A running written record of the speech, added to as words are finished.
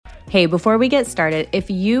Hey, before we get started, if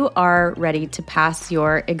you are ready to pass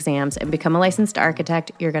your exams and become a licensed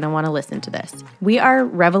architect, you're going to want to listen to this. We are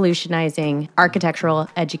revolutionizing architectural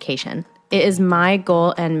education. It is my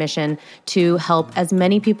goal and mission to help as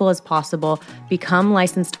many people as possible become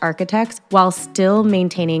licensed architects while still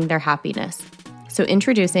maintaining their happiness. So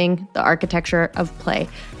introducing the Architecture of Play.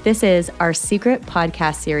 This is our secret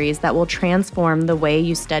podcast series that will transform the way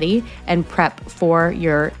you study and prep for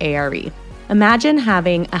your ARE. Imagine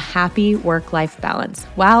having a happy work-life balance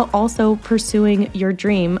while also pursuing your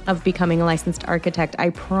dream of becoming a licensed architect. I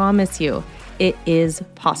promise you, it is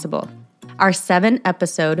possible. Our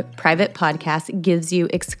 7-episode private podcast gives you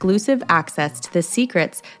exclusive access to the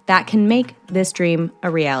secrets that can make this dream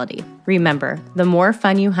a reality. Remember, the more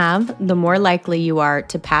fun you have, the more likely you are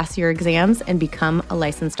to pass your exams and become a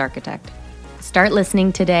licensed architect. Start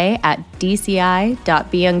listening today at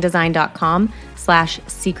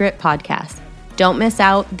dci.beyoungdesign.com/secret podcast. Don't miss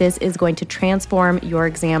out. This is going to transform your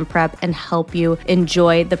exam prep and help you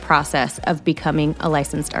enjoy the process of becoming a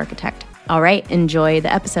licensed architect. All right, enjoy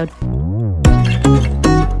the episode.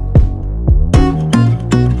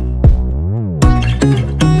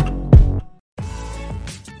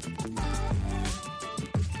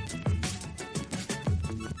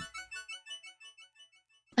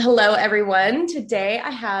 Hello, everyone. Today I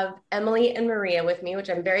have Emily and Maria with me, which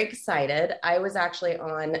I'm very excited. I was actually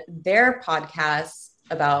on their podcast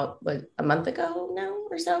about a month ago now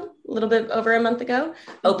or so, a little bit over a month ago,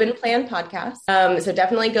 Open Plan Podcast. So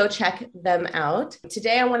definitely go check them out.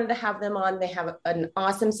 Today I wanted to have them on. They have an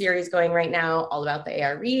awesome series going right now, all about the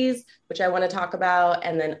AREs, which I want to talk about,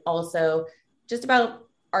 and then also just about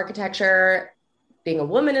architecture, being a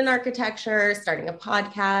woman in architecture, starting a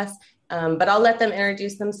podcast. But I'll let them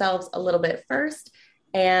introduce themselves a little bit first,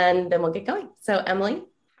 and then we'll get going. So, Emily.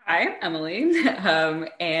 Hi, I'm Emily,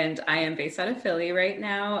 and I am based out of Philly right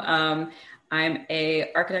now. I'm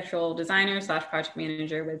a architectural designer / project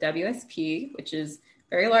manager with WSP, which is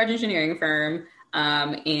a very large engineering firm.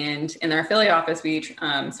 And in our Philly office, we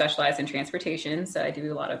specialize in transportation. So I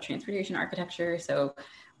do a lot of transportation architecture, so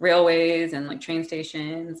railways and like train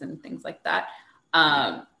stations and things like that.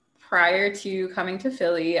 Prior to coming to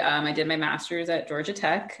Philly, I did my master's at Georgia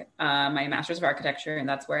Tech, my master's of architecture, and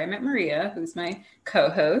that's where I met Maria, who's my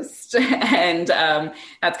co-host. And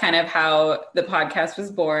that's kind of how the podcast was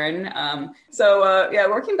born.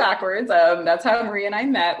 Working backwards, that's how Maria and I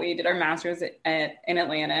met. We did our master's in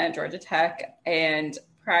Atlanta at Georgia Tech. And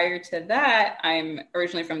prior to that, I'm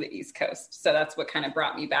originally from the East Coast. So that's what kind of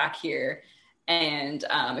brought me back here. And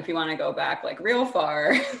if you want to go back like real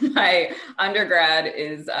far, my undergrad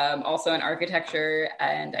is also in architecture,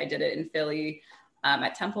 and I did it in Philly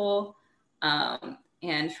at Temple.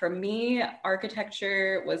 And for me,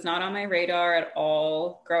 architecture was not on my radar at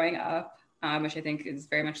all growing up, which I think is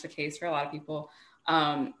very much the case for a lot of people.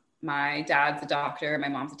 My dad's a doctor, my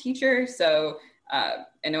mom's a teacher, so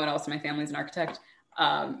and no one else in my family is an architect.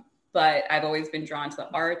 But I've always been drawn to the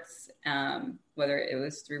arts, whether it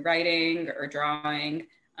was through writing or drawing.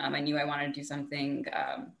 I knew I wanted to do something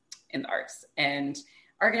in the arts. And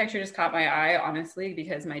architecture just caught my eye, honestly,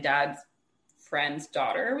 because my dad's friend's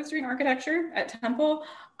daughter was doing architecture at Temple.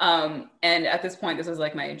 And at this point, this was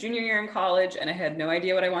like my junior year in college, and I had no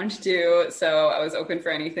idea what I wanted to do. So I was open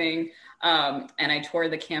for anything. And I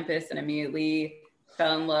toured the campus and immediately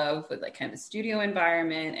fell in love with like kind of the studio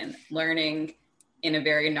environment and learning in a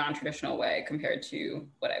very non-traditional way compared to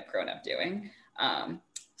what I've grown up doing.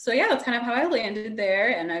 That's kind of how I landed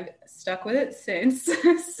there, and I've stuck with it since.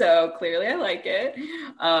 So clearly I like it,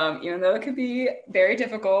 even though it could be very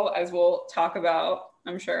difficult, as we'll talk about,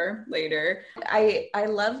 I'm sure, later. I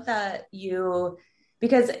love that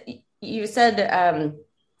because you said,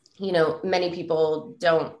 many people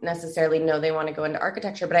don't necessarily know they want to go into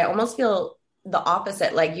architecture, but I almost feel the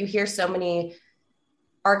opposite. Like you hear so many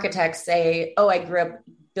architects say, "Oh, I grew up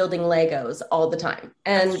building Legos all the time."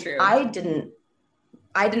 And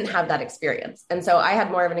I didn't have that experience. And so I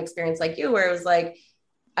had more of an experience like you, where it was like,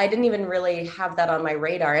 I didn't even really have that on my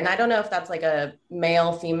radar. And I don't know if that's like a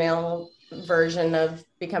male, female version of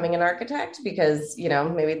becoming an architect, because,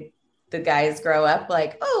 maybe the guys grow up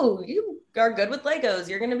like, "Oh, you are good with Legos,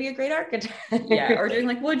 you're going to be a great architect." Yeah, or doing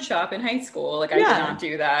like wood shop in high school. Like I did not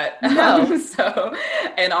do that. No.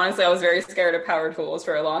 And honestly, I was very scared of power tools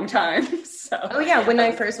for a long time. So when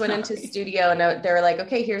I first went into studio and they were like,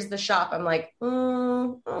 "Okay, here's the shop," I'm like, I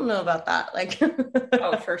don't know about that. Like,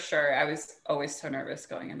 oh, for sure. I was always so nervous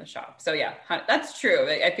going in the shop. So yeah, that's true.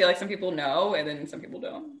 I feel like some people know, and then some people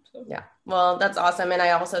don't. So. Yeah, well, that's awesome. And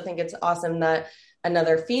I also think it's awesome that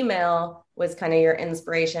another female was kind of your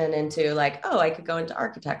inspiration into like, oh, I could go into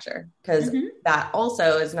architecture, because that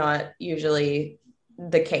also is not usually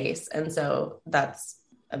the case. And so that's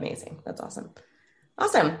amazing. That's awesome.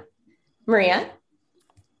 Awesome. Maria?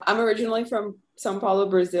 I'm originally from Sao Paulo,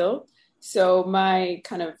 Brazil. So my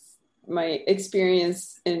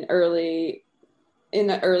experience in the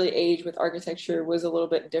early age with architecture was a little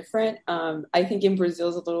bit different. I think in Brazil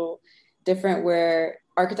is a little different, where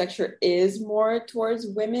architecture is more towards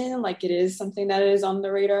women, like it is something that is on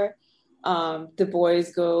the radar. The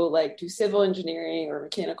boys go like do civil engineering or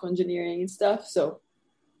mechanical engineering and stuff. So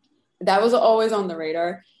that was always on the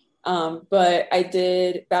radar. But I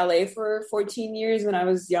did ballet for 14 years when I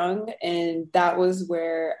was young, and that was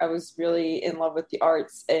where I was really in love with the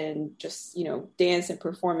arts and just, dance and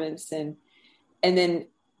performance. And then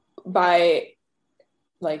by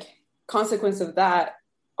like consequence of that,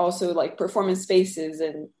 also like performance spaces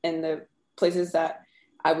and the places that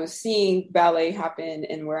I was seeing ballet happen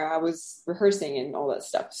and where I was rehearsing and all that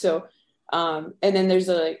stuff. So, and then there's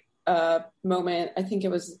a moment, I think it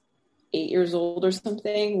was 8 years old or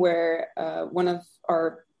something, where one of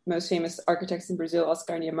our most famous architects in Brazil,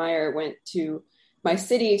 Oscar Niemeyer, went to my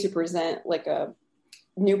city to present like a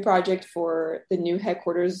new project for the new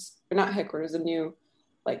the new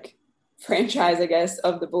like franchise, I guess,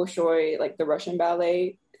 of the Bolshoi, like the Russian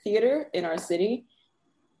ballet theater in our city.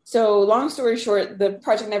 So long story short, the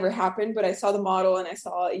project never happened, but I saw the model and I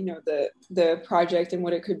saw, the project and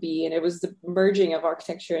what it could be. And it was the merging of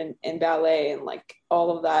architecture and ballet and like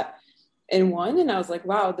all of that in one. And I was like,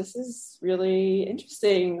 wow, this is really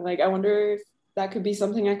interesting. Like, I wonder if that could be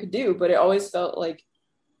something I could do. But it always felt like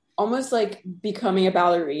almost like becoming a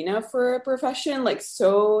ballerina for a profession, like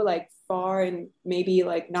so like far and maybe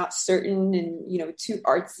like not certain and, too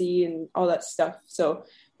artsy and all that stuff. So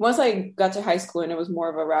once I got to high school and it was more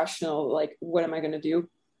of a rational, like, what am I going to do?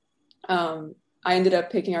 I ended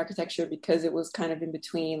up picking architecture because it was kind of in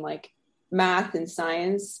between like math and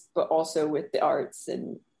science, but also with the arts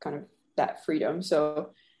and kind of that freedom.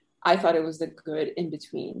 So I thought it was the good in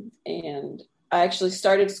between. And I actually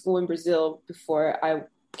started school in Brazil before I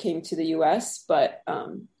came to the US, but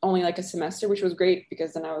only like a semester, which was great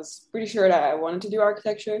because then I was pretty sure that I wanted to do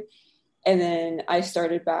architecture. And then I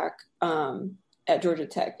started back at Georgia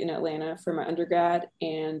Tech in Atlanta for my undergrad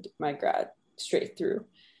and my grad straight through.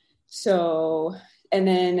 So, and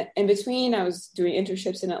then in between, I was doing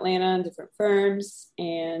internships in Atlanta in different firms.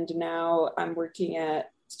 And now I'm working at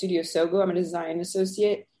Studio Sogo. I'm a design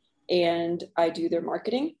associate and I do their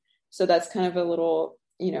marketing. So that's kind of a little,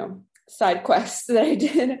 side quest that I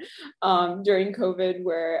did during COVID,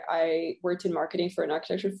 where I worked in marketing for an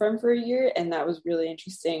architecture firm for a year. And that was really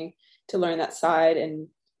interesting to learn that side and,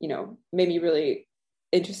 made me really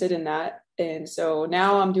interested in that. And so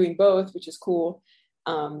now I'm doing both, which is cool.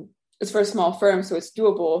 It's for a small firm, so it's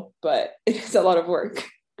doable, but it's a lot of work.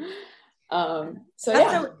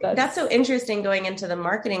 That's so interesting going into the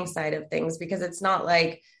marketing side of things, because it's not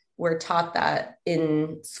like we're taught that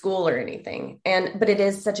in school or anything. But it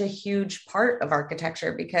is such a huge part of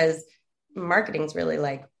architecture, because marketing is really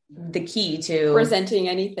like the key to presenting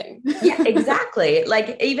anything. Yeah, exactly.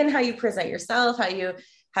 Like even how you present yourself,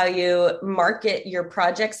 how you market your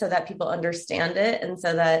project so that people understand it. And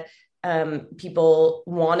so that people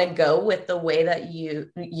want to go with the way that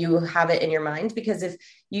you have it in your mind. Because if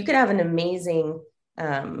you could have an amazing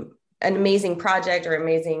project or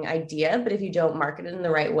amazing idea, but if you don't market it in the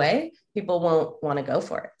right way, people won't want to go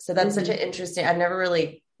for it. So that's such an interesting, I've never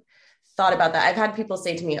really thought about that. I've had people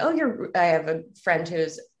say to me, I have a friend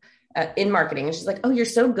who's in marketing, and she's like, oh, you're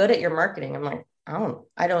so good at your marketing. I'm like,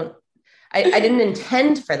 I didn't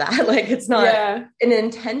intend for that. Like, it's not an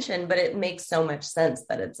intention, but it makes so much sense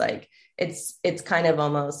that it's like, it's kind of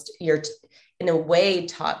almost you're in a way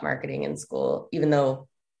taught marketing in school, even though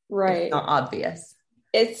it's not obvious.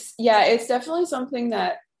 It's definitely something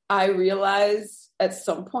that I realized at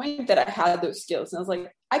some point that I had those skills. And I was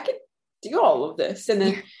like, I could do all of this. And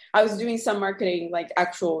then I was doing some marketing, like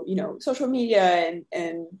actual, social media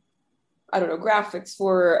and I don't know, graphics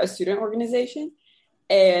for a student organization.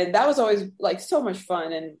 And that was always like so much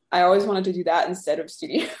fun. And I always wanted to do that instead of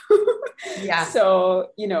studio. Yeah.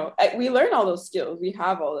 So, we learn all those skills. We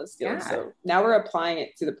have all those skills. Yeah. So now we're applying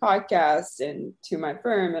it to the podcast and to my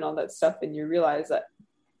firm and all that stuff. And you realize that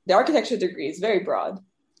the architecture degree is very broad.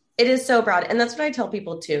 It is so broad. And that's what I tell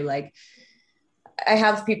people too. Like, I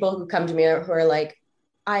have people who come to me who are like,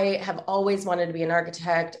 I have always wanted to be an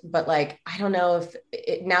architect, but like, I don't know if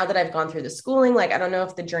now that I've gone through the schooling, like, I don't know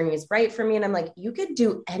if the journey is right for me. And I'm like, you could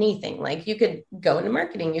do anything. Like, you could go into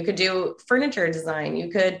marketing, you could do furniture design, you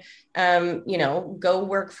could, go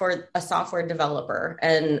work for a software developer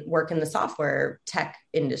and work in the software tech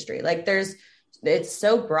industry. Like, it's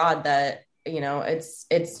so broad that, it's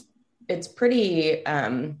pretty,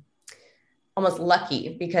 almost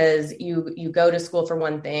lucky because you go to school for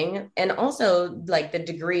one thing, and also like the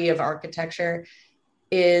degree of architecture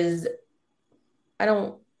is, I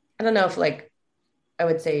don't know if like I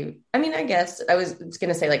would say, I mean, I guess I was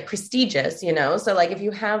going to say like prestigious, so like if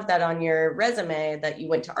you have that on your resume that you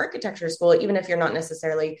went to architecture school, even if you're not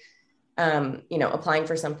necessarily applying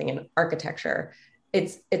for something in architecture,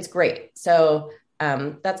 it's great. So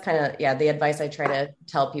that's kind of, the advice I try to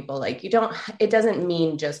tell people, like, it doesn't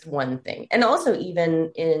mean just one thing. And also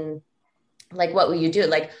even in like, what will you do?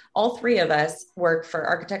 Like, all three of us work for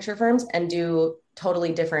architecture firms and do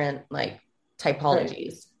totally different like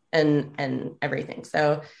typologies and everything.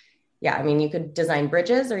 So yeah, I mean, you could design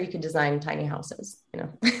bridges or you could design tiny houses,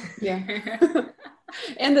 Yeah.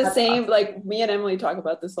 And the same, awesome. Like me and Emily talk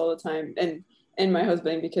about this all the time, and my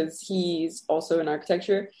husband, because he's also in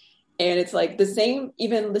architecture. And it's like the same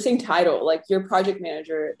title, like you're project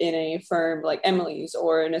manager in a firm like Emily's,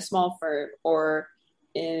 or in a small firm, or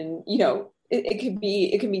in, it could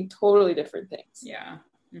be totally different things. Yeah.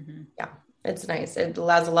 Mm-hmm. Yeah. It's nice. It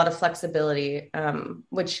allows a lot of flexibility,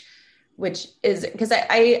 which is, because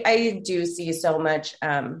I do see so much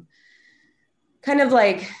kind of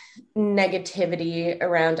like negativity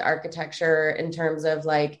around architecture in terms of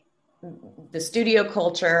like the studio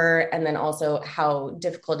culture, and then also how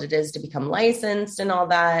difficult it is to become licensed and all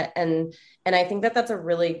that. And I think that that's a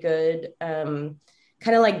really good kind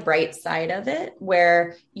of like bright side of it,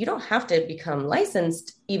 where you don't have to become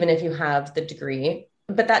licensed even if you have the degree,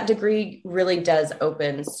 but that degree really does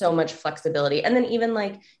open so much flexibility. And then even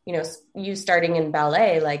like, you starting in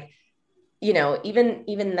ballet, like,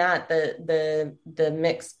 even that, the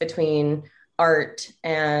mix between art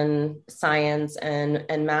and science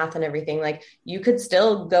and math and everything, like you could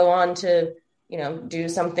still go on to, do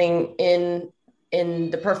something in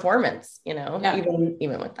the performance,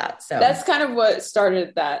 even with that. So that's kind of what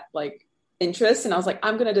started that like interest. And I was like,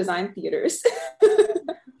 I'm going to design theaters.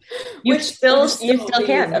 You still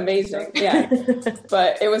can. Amazing. Yeah.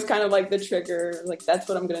 But it was kind of like the trigger, like, that's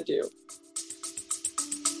what I'm going to do.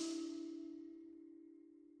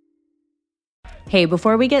 Hey,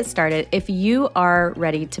 before we get started, if you are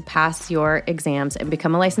ready to pass your exams and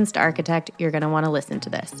become a licensed architect, you're going to want to listen to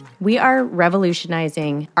this. We are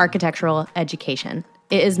revolutionizing architectural education.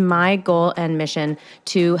 It is my goal and mission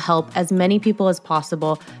to help as many people as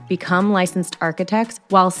possible become licensed architects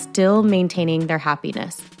while still maintaining their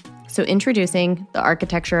happiness. So introducing the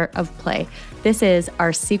Architecture of Play. This is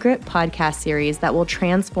our secret podcast series that will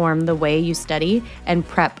transform the way you study and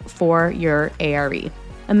prep for your ARE.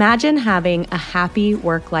 Imagine having a happy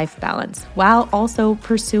work-life balance while also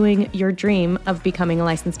pursuing your dream of becoming a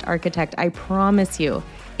licensed architect. I promise you,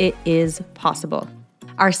 it is possible.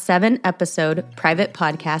 Our 7-episode private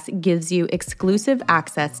podcast gives you exclusive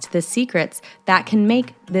access to the secrets that can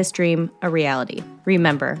make this dream a reality.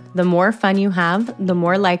 Remember, the more fun you have, the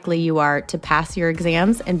more likely you are to pass your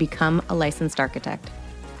exams and become a licensed architect.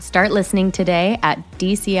 Start listening today at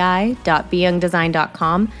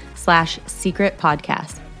dci.beyoungdesign.com/secret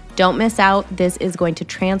podcast. Don't miss out. This is going to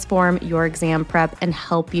transform your exam prep and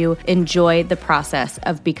help you enjoy the process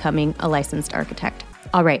of becoming a licensed architect.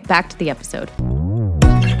 All right, back to the episode.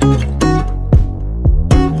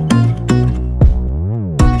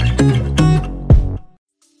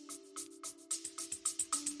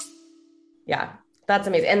 Yeah, that's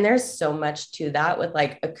amazing. And there's so much to that with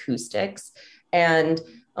like acoustics, and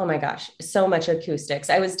oh my gosh, so much acoustics.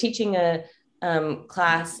 I was teaching a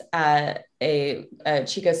class at a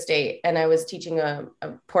Chico State, and I was teaching a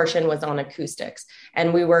portion was on acoustics,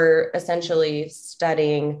 and we were essentially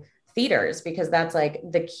studying theaters because that's like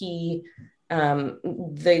the key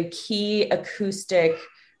acoustic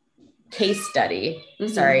case study.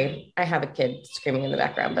 Mm-hmm. Sorry, I have a kid screaming in the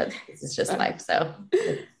background, but this is just life, so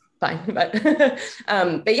fine. But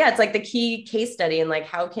yeah, it's like the key case study, and like,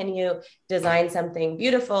 how can you design something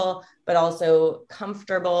beautiful, but also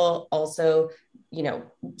comfortable, also,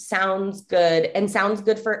 sounds good, and sounds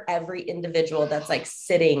good for every individual that's like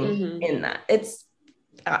sitting mm-hmm. in that. It's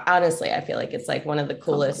honestly, I feel like it's like one of the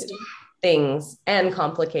coolest things and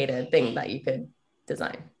complicated thing that you could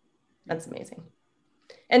design. That's amazing.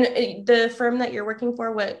 And the firm that you're working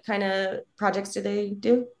for, what kind of projects do they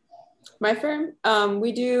do? My firm,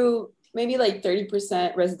 we do maybe like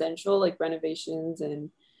 30% residential, like renovations and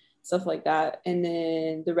stuff like that. And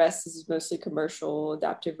then the rest is mostly commercial,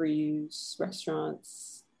 adaptive reuse,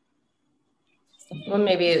 restaurants. Well,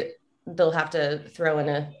 maybe they'll have to throw in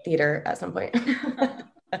a theater at some point.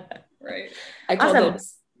 Right. Awesome.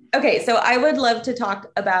 Okay, so I would love to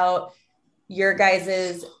talk about your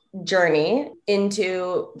guys' journey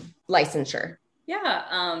into licensure.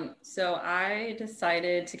 Yeah. So I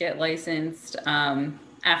decided to get licensed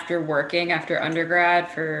after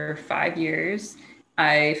undergrad for 5 years.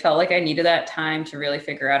 I felt like I needed that time to really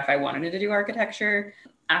figure out if I wanted to do architecture.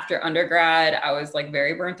 After undergrad, I was like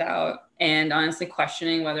very burnt out and honestly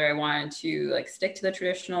questioning whether I wanted to like stick to the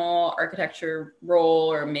traditional architecture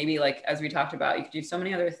role, or maybe like, as we talked about, you could do so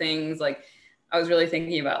many other things. Like I was really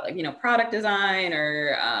thinking about like, product design,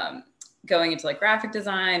 or going into like graphic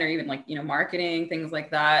design, or even like, marketing, things like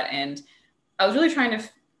that. And I was really trying to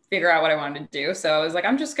figure out what I wanted to do. So I was like,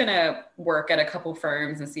 I'm just going to work at a couple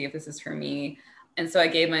firms and see if this is for me. And so I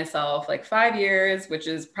gave myself like 5 years, which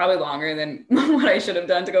is probably longer than what I should have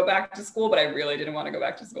done to go back to school, but I really didn't want to go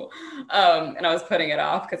back to school. And I was putting it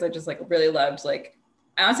off because I just like really loved, like,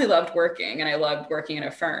 I honestly loved working, and I loved working in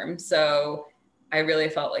a firm. So I really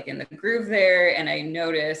felt like in the groove there. And I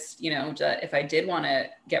noticed, that if I did want to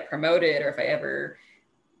get promoted, or if I ever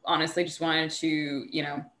honestly just wanted to,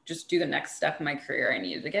 just do the next step in my career, I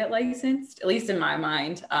needed to get licensed, at least in my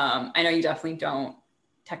mind. I know you definitely don't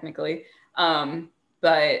technically. And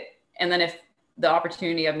then if the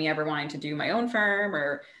opportunity of me ever wanting to do my own firm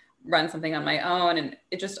or run something on my own, and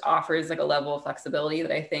it just offers like a level of flexibility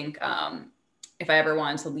that I think, if I ever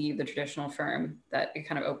wanted to leave the traditional firm, that it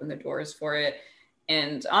kind of opened the doors for it.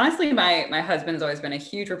 And honestly, my husband's always been a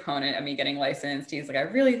huge proponent of me getting licensed. He's like, I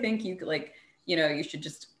really think you like, you should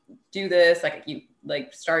just do this. Like you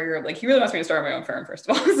like start your, like, he really wants me to start my own firm, first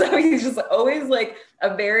of all. So he's just always like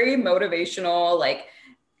a very motivational, like,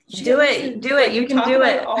 do it, you can do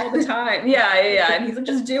it all the time. Yeah. And he's like,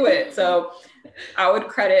 just do it. So I would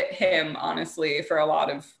credit him honestly for a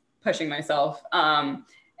lot of pushing myself.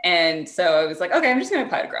 And so I was like, okay, I'm just going to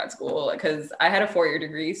apply to grad school, because I had a 4-year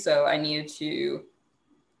degree. So I needed to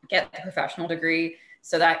get the professional degree.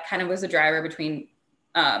 So that kind of was a driver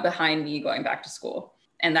behind me going back to school.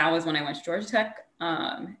 And that was when I went to Georgia Tech.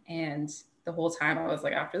 And the whole time I was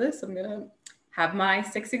like, after this, I'm going to have my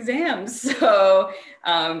 6 exams. So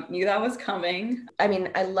knew that was coming. I mean,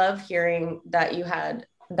 I love hearing that you had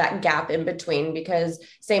that gap in between, because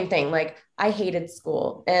same thing, like I hated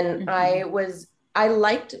school, and I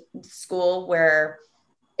liked school where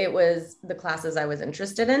it was the classes I was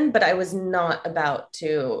interested in, but I was not about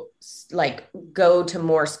to like go to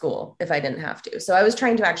more school if I didn't have to. So I was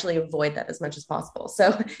trying to actually avoid that as much as possible.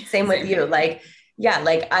 So same with you, like, yeah,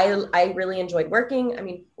 like I really enjoyed working. I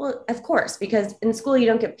mean, well, of course, because in school you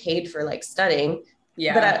don't get paid for like studying.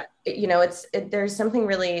 Yeah. But there's something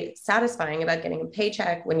really satisfying about getting a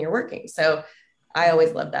paycheck when you're working. So I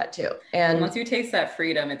always love that too. And once you taste that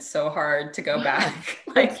freedom, it's so hard to go back.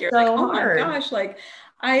 Like you're so like, oh hard. my gosh, like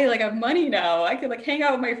I like have money now. I could like hang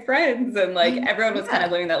out with my friends, and like everyone was kind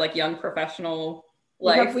of living that like young professional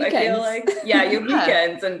life. I feel like, you have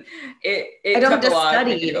weekends, and it I don't took have a lot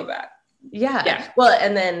study. for me to go back. Yeah. Well,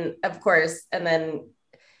 and then of course,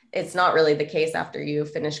 it's not really the case after you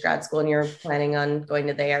finish grad school and you're planning on going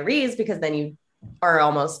to the AREs, because then you are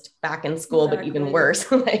almost back in school, but even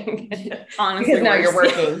worse. Like, honestly, because now you're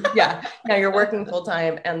working. Now you're working full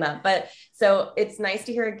time and that. But so it's nice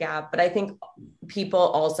to hear a gap. But I think people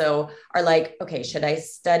also are like, okay, should I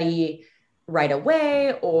study right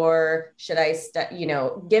away, or should I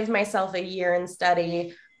give myself a year and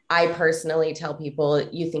study? I personally tell people,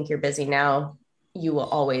 you think you're busy now, you will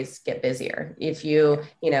always get busier. If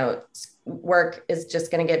work is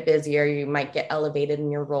just going to get busier, you might get elevated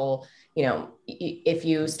in your role. If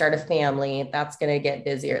you start a family, that's going to get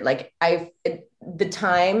busier. Like the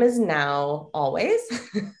time is now always,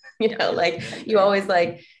 like you always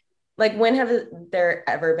like when have there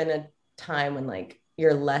ever been a time when like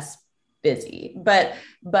you're less busy? But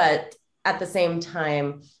at the same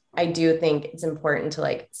time, I do think it's important to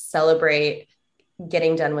like celebrate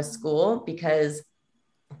getting done with school, because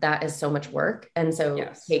that is so much work. And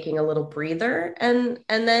so taking a little breather and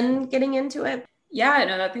then getting into it. Yeah,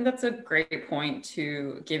 no, I think that's a great point,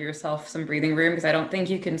 to give yourself some breathing room, because I don't think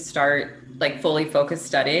you can start like fully focused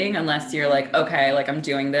studying unless you're like, okay, like I'm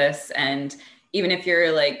doing this. And even if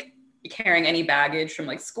you're like carrying any baggage from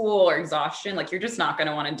like school or exhaustion, like you're just not going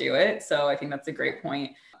to want to do it. So I think that's a great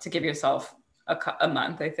point, to give yourself a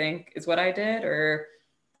month, I think is what I did, or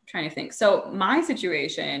I'm trying to think. So my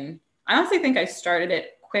situation, I honestly think I started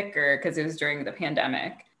it quicker because it was during the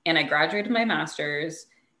pandemic, and I graduated my master's.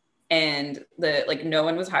 and no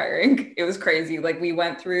one was hiring. It was crazy. Like we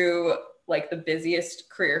went through like the busiest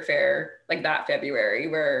career fair like that February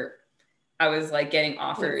where I was like getting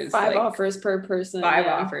offers, like 5 offers per person. 5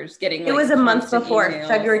 offers, getting it was a month before emails.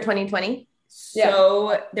 February 2020.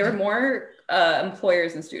 So there were more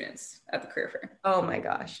employers and students at the career fair. Oh my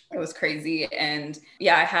gosh. It was crazy. And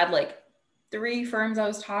yeah, I had like 3 firms I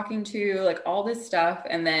was talking to, like all this stuff.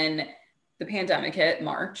 And then the pandemic hit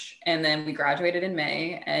March, and then we graduated in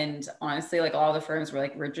May. And honestly, like all the firms were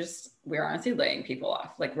like, we're honestly laying people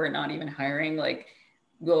off. Like we're not even hiring. Like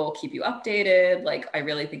we'll keep you updated. Like I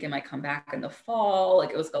really think it might come back in the fall. Like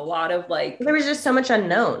it was a lot of like, there was just so much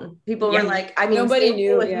unknown. People were like, I mean, nobody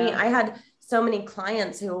knew with me. I had so many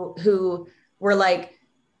clients who were like,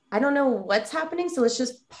 I don't know what's happening. So let's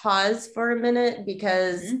just pause for a minute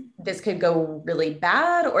because this could go really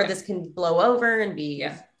bad, or this can blow over and be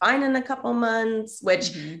fine in a couple months,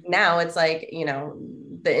 which now it's like, you know,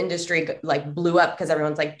 the industry like blew up because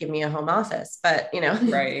everyone's like, give me a home office, but you know,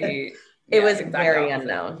 right. It was very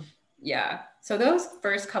unknown. Yeah. So those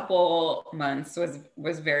first couple months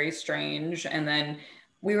was very strange. And then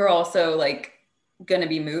we were also like going to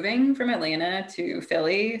be moving from Atlanta to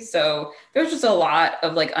Philly. So there was just a lot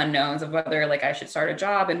of like unknowns of whether like I should start a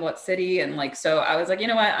job in what city. And like, so I was like, you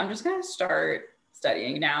know what, I'm just going to start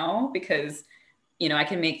studying now because, you know, I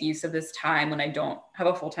can make use of this time when I don't have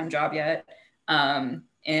a full-time job yet.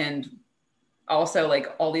 And also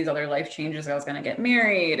like all these other life changes. I was going to get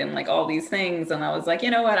married and like all these things. And I was like,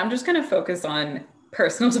 you know what, I'm just going to focus on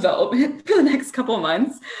personal development for the next couple of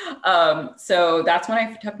months. So that's when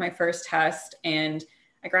I took my first test, and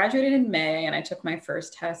I graduated in May and I took my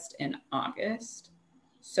first test in August.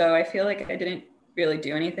 So I feel like I didn't really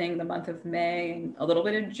do anything the month of May and a little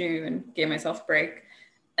bit of June, gave myself a break.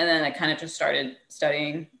 And then I kind of just started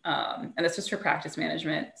studying. And this was for practice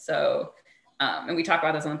management. So, and we talk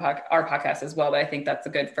about this on our podcast as well, but I think that's a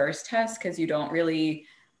good first test because you don't really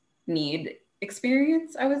need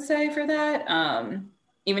experience, I would say, for that.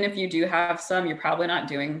 Even if you do have some, you're probably not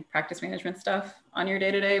doing practice management stuff on your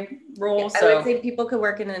day-to-day role. So I would say people could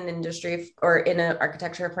work in an industry or in an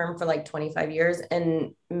architecture firm for like 25 years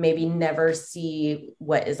and maybe never see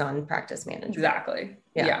what is on practice management. Exactly.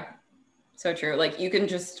 Yeah. So true. Like you can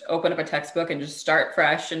just open up a textbook and just start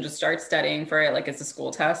fresh and just start studying for it like it's a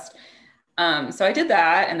school test. So I did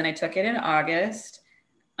that, and then I took it in August,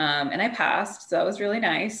 and I passed. So that was really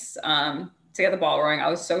nice. To get the ball rolling, I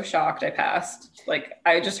was so shocked I passed. Like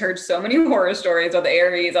I just heard so many horror stories of the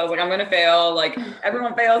AREs. I was like, I'm going to fail. Like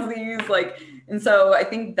everyone fails these. Like, and so I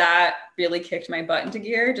think that really kicked my butt into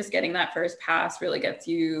gear. Just getting that first pass really gets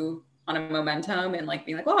you on a momentum and like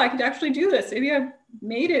being like, oh, I could actually do this. Maybe I've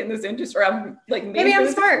made it in this industry. I'm like, maybe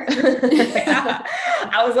I'm smart. Yeah.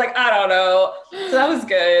 I was like, I don't know. So that was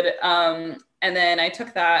good. And then I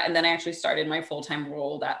took that, and then I actually started my full-time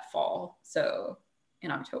role that fall. So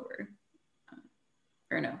in October.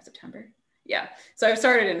 Or no, September. Yeah. So I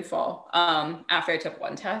started in fall after I took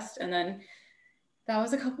one test, and then that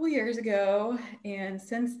was a couple of years ago. And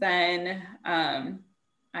since then, I'm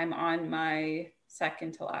on my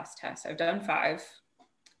second to last test. I've done 5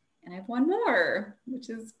 and I have 1 more, which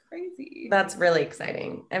is crazy. That's really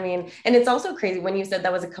exciting. I mean, and it's also crazy when you said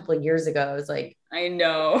that was a couple of years ago. I was like, I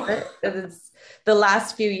know. It's the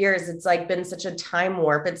last few years. It's like been such a time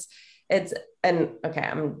warp. And okay,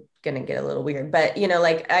 I'm going to get a little weird, but you know,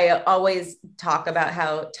 like I always talk about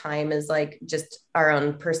how time is like just our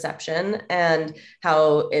own perception and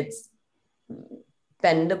how it's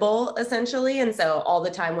bendable essentially. And so all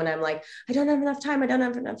the time when I'm like, I don't have enough time. And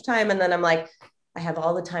then I'm like, I have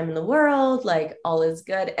all the time in the world, like all is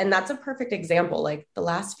good. And that's a perfect example. Like the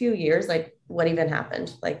last few years, like what even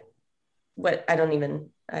happened? Like what, I don't even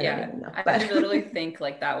know. I literally think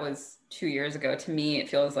like that was 2 years ago. To me, it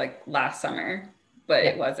feels like last summer, but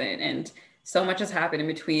it wasn't. And so much has happened in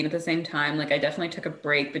between at the same time. Like I definitely took a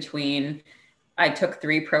break between, I took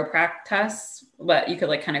 3 pro-prac tests, but you could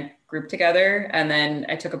like kind of group together. And then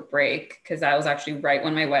I took a break because that was actually right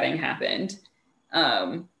when my wedding happened.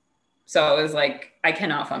 So it was like, I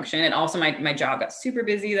cannot function. And also my job got super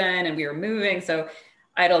busy then, and we were moving. So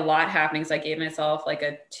I had a lot happening. So I gave myself like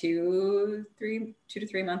a 2 to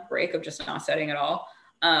 3 month break of just not studying at all.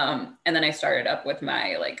 And then I started up with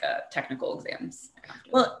my like technical exams.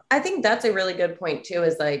 Well, I think that's a really good point too,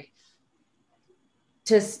 is like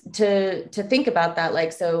to think about that.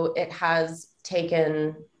 Like, so it has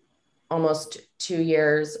taken almost 2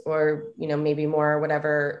 years or, you know, maybe more or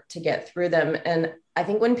whatever to get through them. And I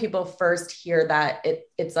think when people first hear that,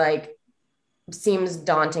 it's like, seems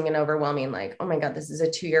daunting and overwhelming. Like, oh my God, this is a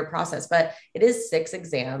 2-year process, but it is 6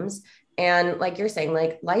 exams. And like you're saying,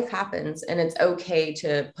 like life happens and it's okay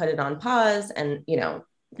to put it on pause and, you know,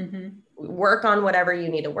 work on whatever you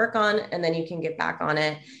need to work on, and then you can get back on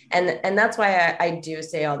it. And that's why I do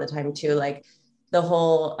say all the time too, like the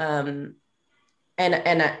whole, you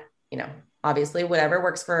know, obviously whatever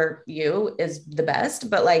works for you is the best,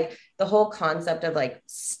 but like the whole concept of like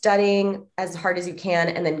studying as hard as you can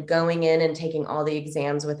and then going in and taking all the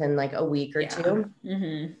exams within like a week or two,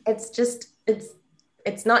 it's just,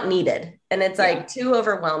 it's not needed. And it's like too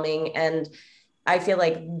overwhelming. And I feel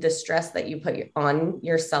like the stress that you put on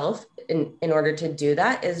yourself in order to do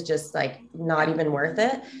that is just like not even worth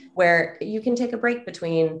it, where you can take a break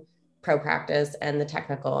between pro practice and the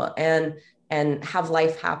technical and have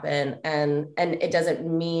life happen. And it doesn't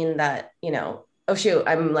mean that, you know, oh shoot,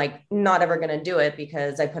 I'm like not ever going to do it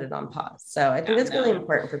because I put it on pause. So I think it's really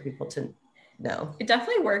important for people to know. It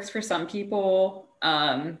definitely works for some people.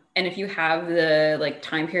 And if you have the like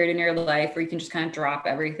time period in your life where you can just kind of drop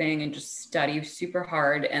everything and just study super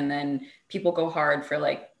hard, and then people go hard for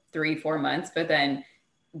like 3-4 months, but then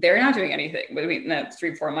they're not doing anything between that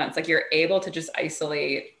 3-4 months. Like you're able to just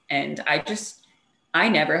isolate. And I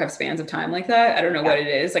never have spans of time like that. I don't know what it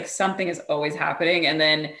is. Like something is always happening. And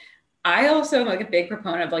then I also am like a big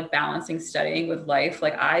proponent of like balancing studying with life.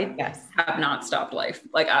 Like I have not stopped life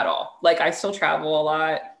like at all. Like I still travel a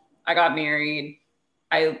lot. I got married.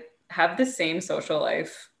 I have the same social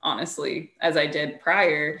life, honestly, as I did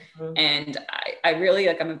prior. And I really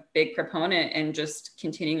like, I'm a big proponent in just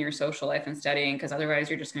continuing your social life and studying, because otherwise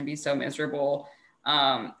you're just going to be so miserable.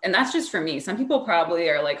 And that's just for me. Some people probably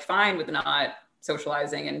are like fine with not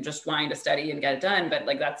socializing and just wanting to study and get it done. But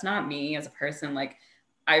like, that's not me as a person. Like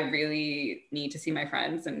I really need to see my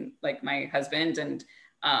friends and like my husband. And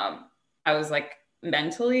I was like,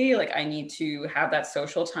 mentally, like I need to have that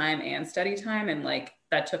social time and study time. And like,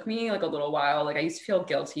 that took me like a little while. Like I used to feel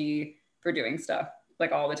guilty for doing stuff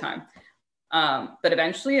like all the time. But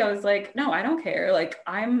eventually I was like, no, I don't care. Like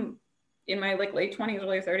I'm in my like late 20s,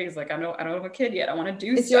 early 30s. Like I don't have a kid yet. I want to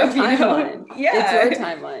do it's stuff, your timeline. You know? Yeah. It's your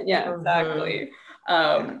timeline. Yeah, exactly.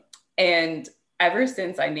 And ever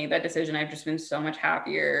since I made that decision, I've just been so much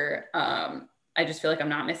happier. I just feel like I'm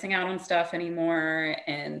not missing out on stuff anymore.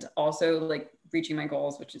 And also like reaching my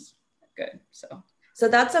goals, which is good. So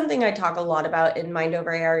that's something I talk a lot about in Mind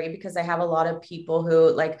Over ARE, because I have a lot of people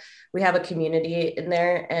who like, we have a community in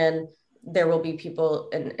there, and there will be people,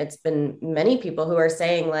 and it's been many people who are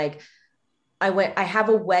saying like, I have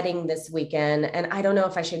a wedding this weekend and I don't know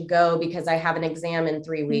if I should go because I have an exam in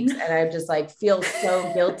 3 weeks. And I just like feel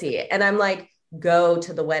so guilty. And I'm like, go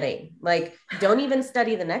to the wedding. Like, don't even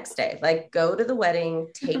study the next day. Like, go to the wedding,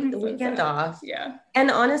 take the weekend off. Yeah. And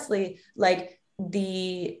honestly, like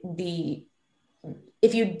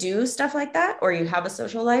if you do stuff like that, or you have a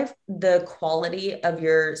social life, the quality of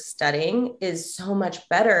your studying is so much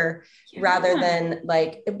better rather than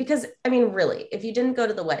like, because I mean, really, if you didn't go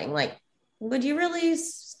to the wedding, like, would you really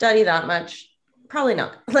study that much? Probably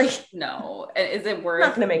not. Like, no. Is it worth?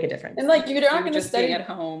 Not going to make a difference. And like, you're not going to study at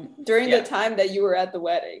home during the time that you were at the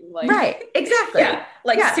wedding. Like, right. Exactly.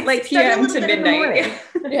 Like 6 p.m. to midnight.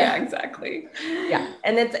 Yeah, exactly. Yeah.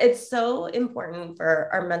 And it's so important for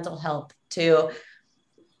our mental health to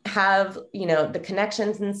have, you know, the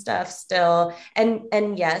connections and stuff still.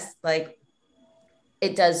 And yes, like,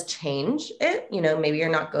 it does change it, you know, maybe you're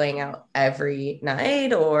not going out every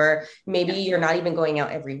night, or maybe you're not even going out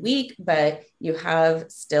every week, but you have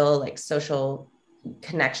still like social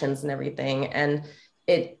connections and everything. And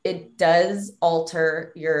it does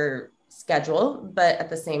alter your schedule, but at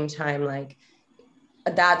the same time, like,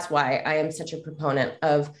 that's why I am such a proponent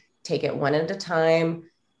of take it one at a time,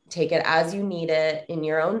 take it as you need it in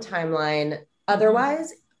your own timeline.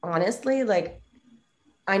 Otherwise, honestly, like,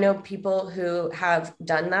 I know people who have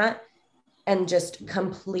done that and just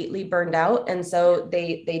completely burned out. And so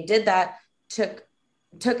they did that, took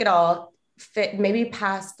it all, maybe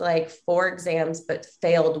passed like 4 exams, but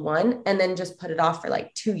failed 1, and then just put it off for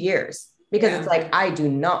like 2 years because it's like, I do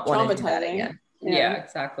not want to do that again. Yeah,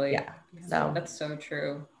 exactly. Yeah. So that's so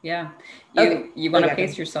true. Yeah. You want to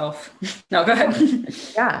pace yourself. No, go ahead.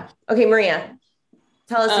 Yeah. Okay, Maria,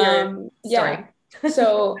 tell us your story. Yeah.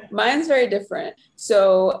 So mine's very different.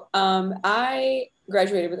 So I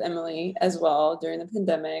graduated with Emily as well during the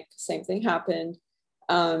pandemic. Same thing happened.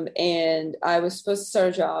 And I was supposed to start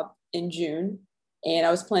a job in June, and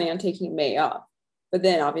I was planning on taking May off. But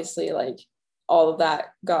then obviously, like, all of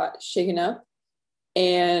that got shaken up.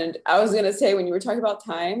 And I was going to say, when you were talking about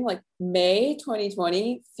time, like May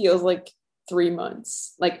 2020 feels like 3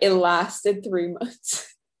 months. Like it lasted 3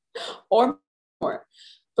 months or more.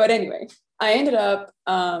 But anyway, I ended up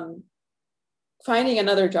finding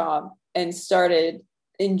another job and started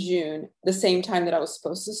in June, the same time that I was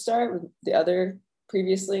supposed to start with the other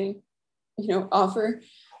previously, offer.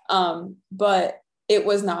 But it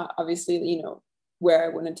was not obviously, where I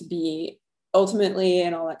wanted to be ultimately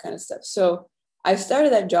and all that kind of stuff. So I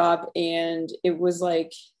started that job and it was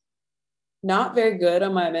like not very good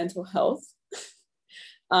on my mental health.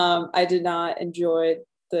 I did not enjoy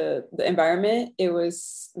the environment. It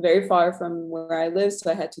was very far from where I live,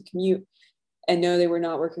 so I had to commute. And no, they were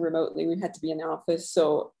not working remotely. We had to be in the office.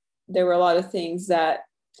 So there were a lot of things that,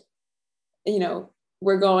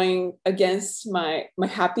 were going against my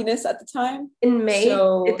happiness at the time. In May,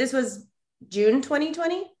 so this was June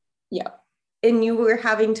 2020? Yeah. And you were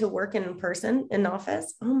having to work in person in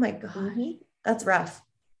office? Oh my God. Mm-hmm. That's rough.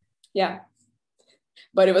 Yeah.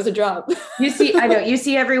 But it was a job. I know you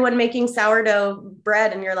see everyone making sourdough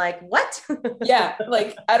bread and you're like, what? Yeah.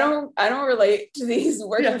 Like, I don't relate to these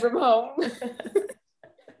working from home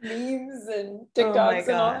memes and TikToks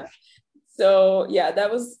and all that. So yeah,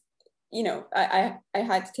 that was, I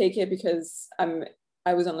had to take it because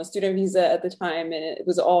I was on a student visa at the time, and it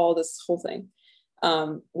was all this whole thing,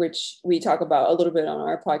 which we talk about a little bit on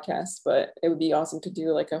our podcast, but it would be awesome to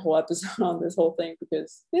do like a whole episode on this whole thing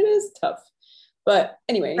because it is tough. But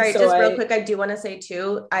anyway, right. So just real quick, I do want to say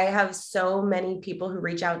too, I have so many people who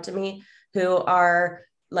reach out to me who are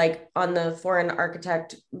like on the foreign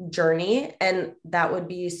architect journey, and that would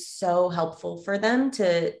be so helpful for them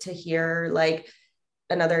to hear like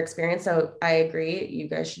another experience. So I agree. You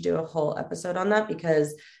guys should do a whole episode on that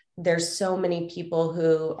because there's so many people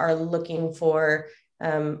who are looking for,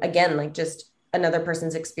 again, like just another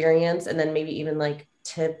person's experience and then maybe even like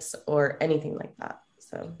tips or anything like that.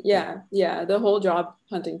 So yeah. The whole job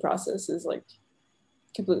hunting process is like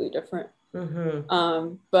completely different.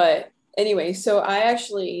 Mm-hmm. But anyway, so I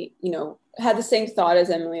actually, had the same thought as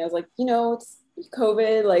Emily. I was like, it's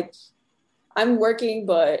COVID, like I'm working,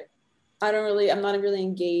 but I'm not really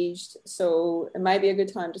engaged. So it might be a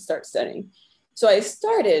good time to start studying. So I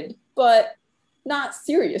started, but not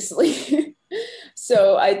seriously.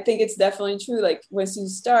 So I think it's definitely true. Like once you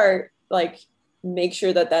start, like make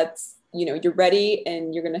sure that that's, you're ready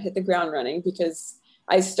and you're going to hit the ground running, because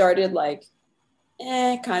I started like,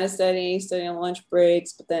 kind of studying on lunch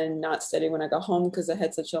breaks, but then not studying when I got home because I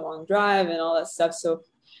had such a long drive and all that stuff. So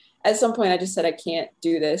at some point I just said, I can't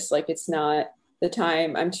do this. Like, it's not the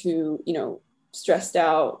time. I'm too, stressed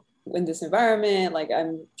out in this environment. Like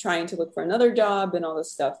I'm trying to look for another job and all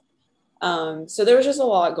this stuff. So there was just a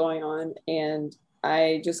lot going on and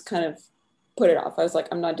I just kind of put it off. I was like,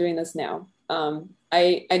 I'm not doing this now.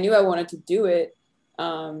 I knew I wanted to do it.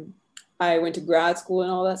 I went to grad school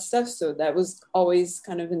and all that stuff. So that was always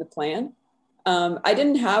kind of in the plan. I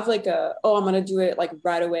didn't have like I'm going to do it like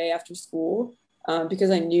right away after school, because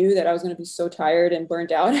I knew that I was going to be so tired and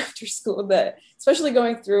burnt out after school, that especially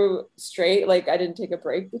going through straight, like I didn't take a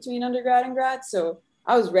break between undergrad and grad. So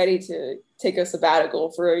I was ready to take a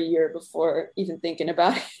sabbatical for a year before even thinking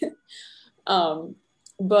about it.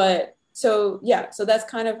 But so, yeah, so that's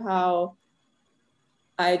kind of how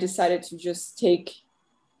I decided to just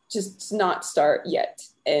not start yet.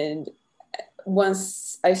 And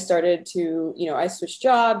once I started to, I switched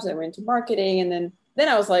jobs, I went to marketing, and then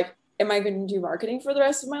I was like, am I going to do marketing for the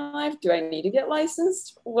rest of my life? Do I need to get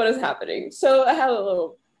licensed? What is happening? So I had a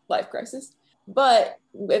little life crisis, but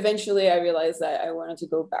eventually I realized that I wanted to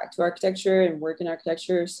go back to architecture and work in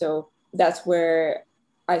architecture. So that's where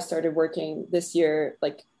I started working this year,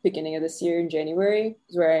 like beginning of this year in January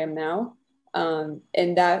is where I am now.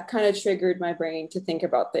 And that kind of triggered my brain to think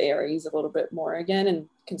about the AREs a little bit more again and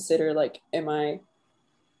consider like, am I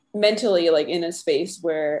mentally like in a space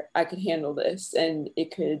where I could handle this and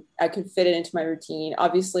I could fit it into my routine.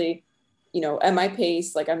 Obviously, at my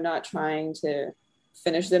pace, like I'm not trying to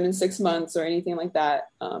finish them in 6 months or anything like that.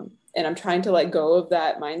 And I'm trying to let go of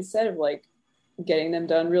that mindset of like getting them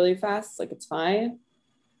done really fast. Like, it's fine.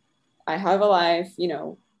 I have a life,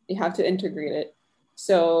 you have to integrate it.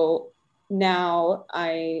 So now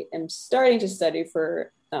I am starting to study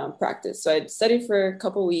for practice. So I'd studied for a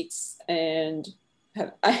couple weeks and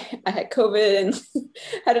I had COVID and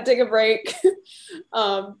had to take a break.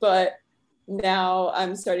 But now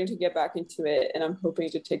I'm starting to get back into it, and I'm hoping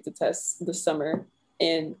to take the test this summer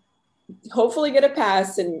and hopefully get a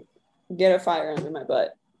pass and get a fire under my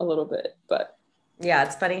butt a little bit. But yeah,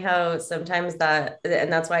 it's funny how sometimes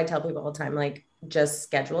and that's why I tell people all the time, like, just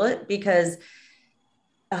schedule it, because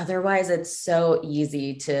otherwise it's so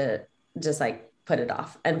easy to just like put it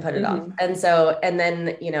off and put it off. And so, and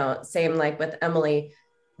then, same like with Emily,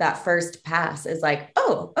 that first pass is like,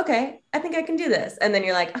 oh, okay, I think I can do this. And then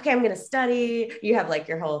you're like, okay, I'm going to study. You have like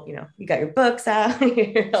your whole, you got your books out,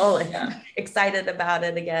 you're all like excited about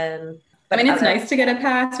it again. But I mean, it's nice to get a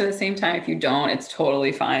pass, but at the same time, if you don't, it's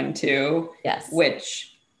totally fine too. Yes.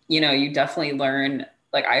 Which, you definitely learn,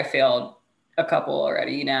 like I failed a couple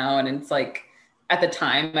already now. And it's like, at the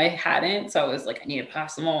time I hadn't. So I was like, I need to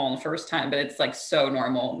pass them all on the first time, but it's like so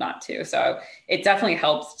normal not to. So it definitely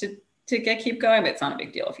helps to keep going, but it's not a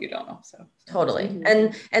big deal if you don't know. So totally.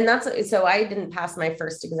 Mm-hmm. And that's, so I didn't pass my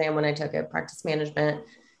first exam when I took it, practice management.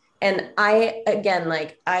 And I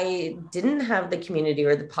didn't have the community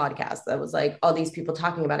or the podcast that was like all these people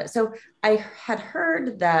talking about it. So I had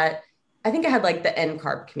heard that, I think I had like the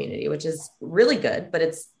NCARB community, which is really good, but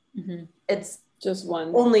it's just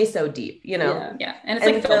one only so deep, Yeah. And it's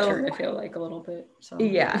like filtered, I feel like a little bit. So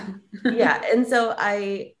yeah. And so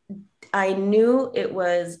I knew it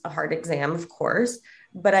was a hard exam, of course,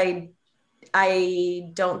 but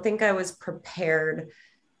I don't think I was prepared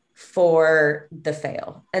for the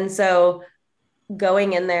fail. And so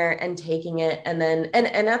going in there and taking it, and then, and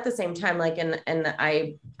at the same time, like, and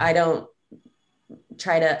I don't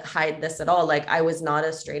try to hide this at all. Like I was not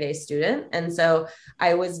a straight A student. And so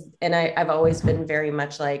I've always been very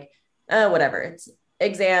much like, whatever, it's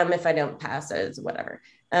exam. If I don't pass, it's whatever.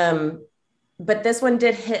 But this one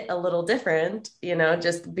did hit a little different,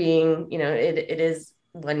 just being, it is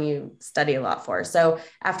one you study a lot for. So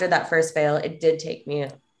after that first fail, it did take me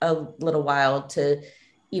a little while to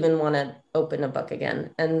even want to open a book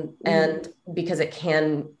again. And because it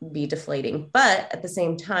can be deflating, but at the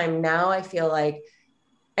same time, now I feel like,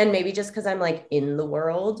 and maybe just because I'm like in the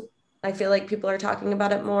world, I feel like people are talking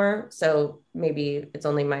about it more. So maybe it's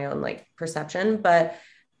only my own like perception, but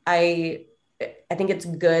I think it's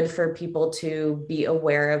good for people to be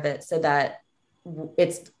aware of it so that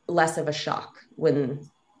it's less of a shock when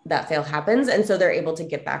that fail happens. And so they're able to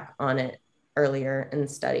get back on it earlier and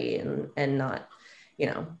study and not,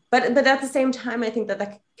 but at the same time, I think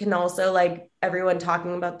that can also, like, everyone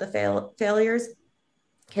talking about the failures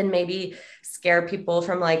can maybe scare people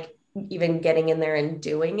from like even getting in there and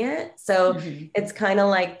doing it. So it's kind of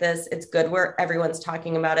like this, it's good where everyone's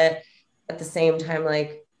talking about it. At the same time,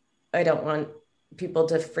 like, I don't want people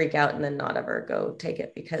to freak out and then not ever go take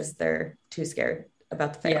it because they're too scared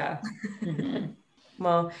about the fail. Yeah.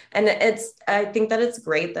 Well, and I think that it's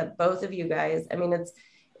great that both of you guys, I mean,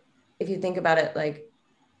 if you think about it, like,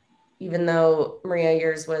 even though Maria,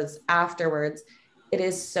 yours was afterwards, it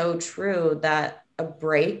is so true that a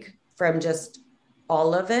break from just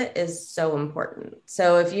all of it is so important.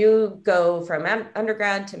 So if you go from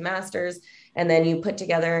undergrad to master's and then you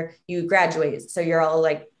graduate, so you're all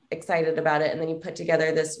like excited about it, and then you put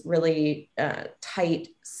together this really tight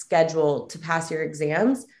schedule to pass your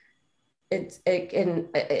exams, I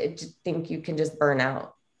think you can just burn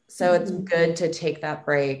out. So it's good to take that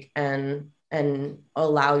break and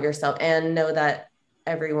allow yourself, and know that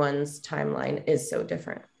everyone's timeline is so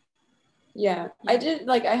different. Yeah, I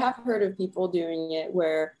have heard of people doing it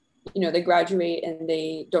where, they graduate and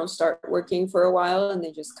they don't start working for a while and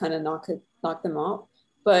they just kind of knock them off.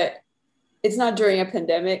 But it's not during a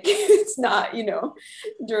pandemic. It's not,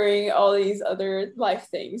 during all these other life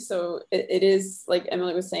things. So it is, like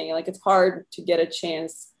Emily was saying, like, it's hard to get a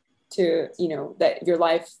chance to, that your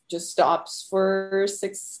life just stops for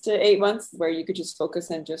 6 to 8 months where you could just focus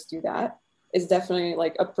and just do that. Is definitely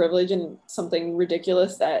like a privilege and something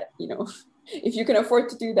ridiculous that, if you can afford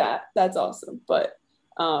to do that, that's awesome. But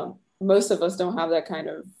most of us don't have that kind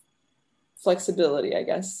of flexibility, I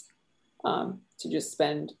guess, to just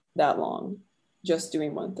spend that long just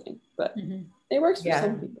doing one thing. But it works for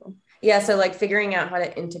some people. Yeah. So like figuring out how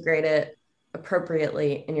to integrate it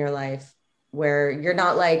appropriately in your life where you're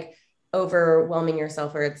not like overwhelming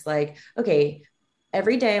yourself, where it's like, okay,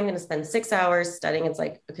 every day I'm going to spend 6 hours studying. It's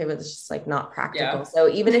like, okay, but it's just like not practical. Yeah. So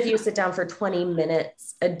even if you sit down for 20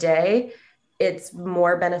 minutes a day, it's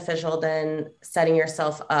more beneficial than setting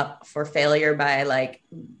yourself up for failure by like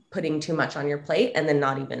putting too much on your plate and then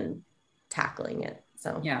not even tackling it.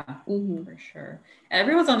 So yeah, for sure. And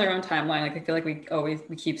everyone's on their own timeline. Like, I feel like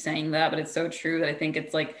we keep saying that, but it's so true that I think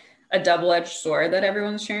it's like a double-edged sword that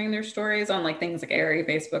everyone's sharing their stories on, like things like ARI,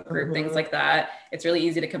 Facebook group, things like that. It's really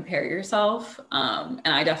easy to compare yourself. And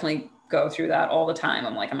I definitely go through that all the time.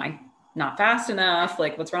 I'm like, am I not fast enough?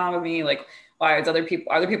 Like, what's wrong with me? Like, why is other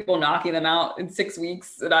people knocking them out in 6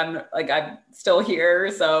 weeks and I'm still here?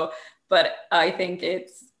 So, but I think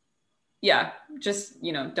it's, just,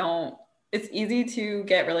 it's easy to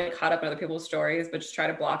get really caught up in other people's stories, but just try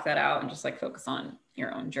to block that out and just like focus on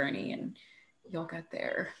your own journey and you'll get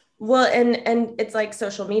there. Well, and it's like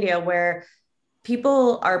social media where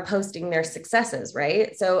people are posting their successes,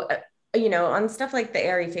 right? So, on stuff like the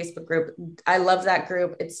ARE Facebook group, I love that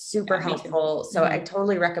group. It's super helpful. So I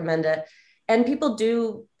totally recommend it. And people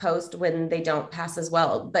do post when they don't pass as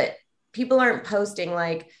well, but people aren't posting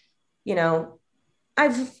like,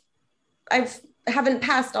 I've haven't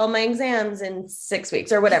passed all my exams in 6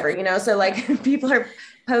 weeks or whatever, so like people are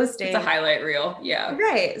posting. It's a highlight reel. Yeah.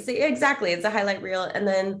 Right. So exactly. It's a highlight reel. And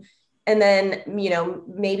then,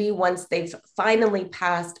 maybe once they've finally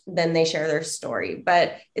passed, then they share their story.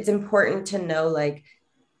 But it's important to know, like,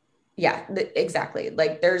 exactly.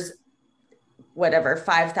 Like there's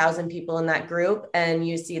 5,000 people in that group and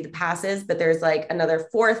you see the passes, but there's like another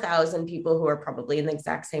 4,000 people who are probably in the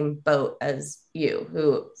exact same boat as you,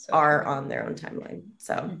 who are on their own timeline.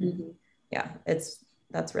 So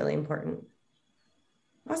that's really important.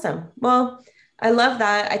 Awesome. Well, I love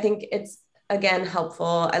that. I think it's, again,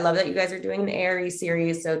 helpful. I love that you guys are doing an ARE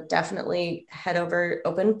series. So definitely head over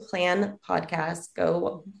Open Plan Podcast,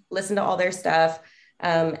 go listen to all their stuff.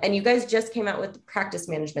 And you guys just came out with practice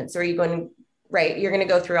management. So are you you're going to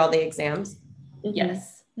go through all the exams?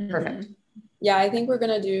 Yes. Perfect. Yeah, I think we're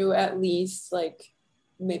going to do at least like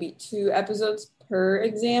maybe 2 episodes per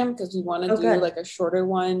exam, because we want to do like a shorter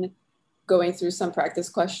one, going through some practice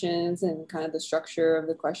questions and kind of the structure of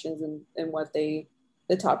the questions and what the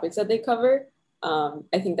topics that they cover.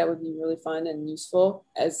 I think that would be really fun and useful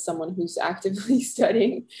as someone who's actively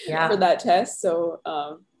studying for that test. So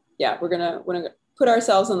we're gonna put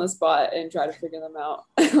ourselves on the spot and try to figure them out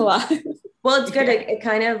live. Well, it's good. It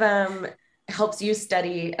kind of helps you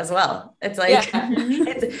study as well. It's like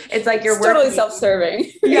it's like you're totally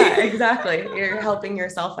self-serving. Yeah, exactly. You're helping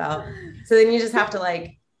yourself out. So then you just have to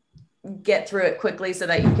like get through it quickly so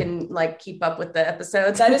that you can like keep up with the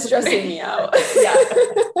episodes. That is stressing me out.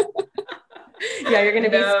 You're going to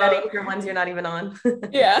be studying for ones you're not even on. But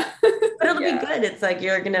it'll be good. It's like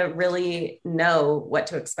you're going to really know what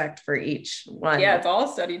to expect for each one. Yeah, it's all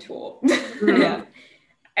a study tool.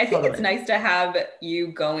 I think it's nice to have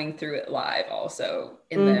you going through it live also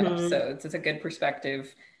in the episodes. It's a good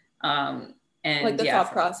perspective. And like the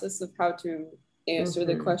thought process of how to answer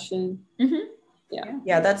the question.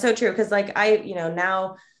 Yeah, that's so true. Cause like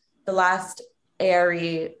now the last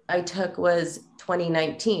ARE I took was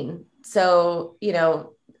 2019. So,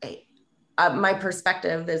 my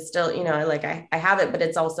perspective is still, I have it, but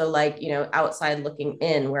it's also like, outside looking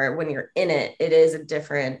in, where when you're in it, it is a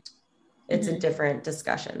different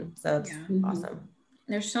discussion. So it's awesome.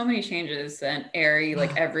 There's so many changes in ARE,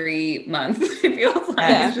 like every month, it feels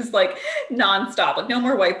like it's just like nonstop, like no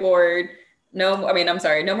more whiteboard. No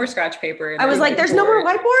more scratch paper. I was like, there's no more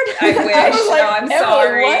whiteboard? I wish. I'm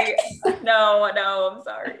sorry. No, I'm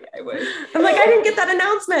sorry. I wish. I'm like, I didn't get that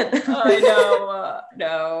announcement. I know.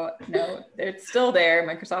 No. It's still there.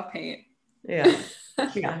 Microsoft Paint. Yeah,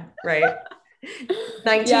 right.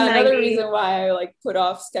 1990. Another reason why I like put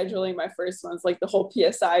off scheduling my first ones, like the whole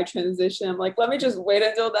PSI transition. I'm like, let me just wait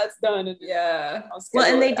until that's done. And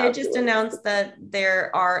and they did just announce that they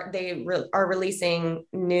are releasing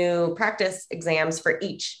new practice exams for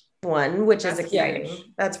each one, which is exciting.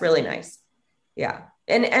 That's really nice. Yeah.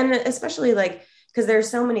 And especially like, because there's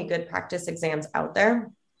so many good practice exams out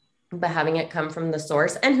there, but having it come from the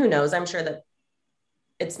source, and who knows, I'm sure that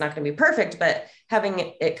it's not going to be perfect, but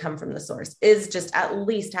having it come from the source is just at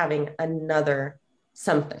least having another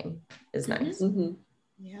something is nice.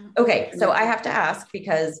 Yeah. Okay. So I have to ask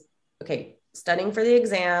because, studying for the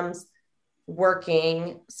exams,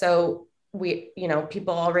 working. So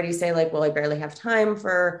people already say like, well, I barely have time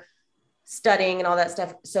for studying and all that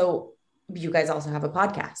stuff. So you guys also have a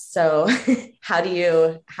podcast. So how do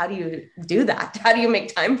you do that? How do you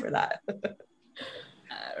make time for that?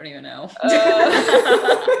 I don't even know.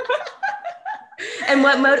 And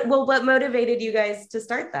what motivated you guys to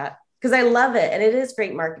start that? Because I love it, and it is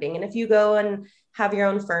great marketing. And if you go and have your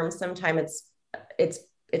own firm, sometimes it's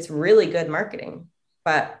really good marketing.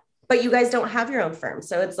 But you guys don't have your own firm,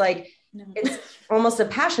 so it's like it's almost a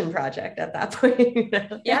passion project at that point.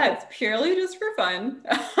 Yeah, it's purely just for fun.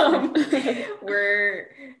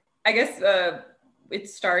 It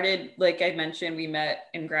started, like I mentioned, we met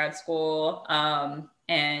in grad school.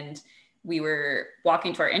 And we were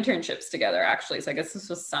walking to our internships together, actually. So I guess this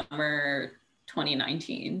was summer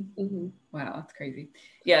 2019. Wow, that's crazy.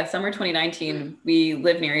 Yeah, summer 2019, we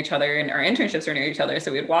lived near each other and our internships were near each other.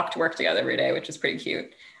 So we'd walk to work together every day, which is pretty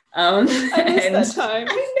cute. I miss that time.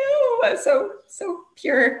 I know, so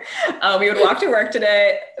pure. We would walk to work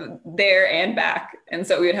today, there and back. And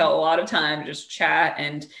so we would have a lot of time to just chat.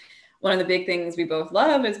 And one of the big things we both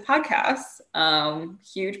love is podcasts.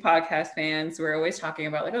 Huge podcast fans. We're always talking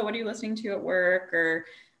about like, oh, what are you listening to at work? Or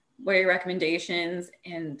what are your recommendations?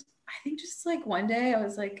 And I think just like one day I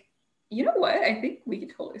was like, you know what? I think we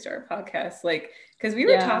could totally start a podcast. Like, because we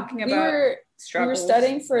were talking about struggles. We were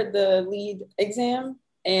studying for the lead exam,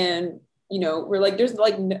 and we're like, there's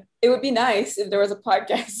like, it would be nice if there was a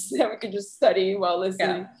podcast that we could just study while listening.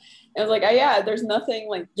 And I was like, yeah, there's nothing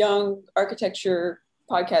like young architecture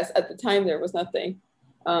podcast at the time. There was nothing.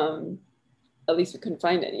 At least we couldn't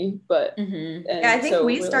find any. But I think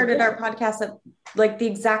we started our podcast at like the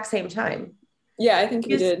exact same time. Yeah, I think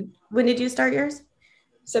we did. When did you start yours?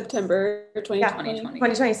 September 2020.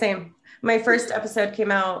 2020, same. My first episode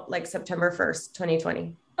came out like September 1st,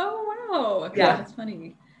 2020. Oh, wow. Okay, yeah. That's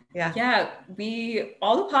funny. Yeah. Yeah.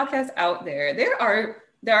 All the podcasts out there,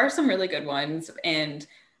 there are some really good ones,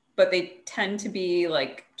 but they tend to be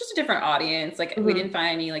like just a different audience. Like we didn't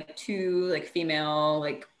find any like too like female,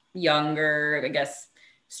 like younger, I guess,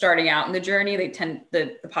 starting out in the journey.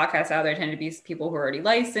 The podcasts out there tend to be people who are already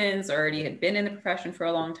licensed, already had been in the profession for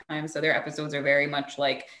a long time. So their episodes are very much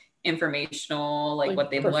like informational, like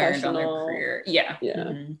what they've learned on their career. Yeah.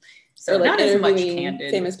 So like not as much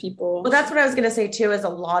candid. Famous people. Well, that's what I was going to say too, is a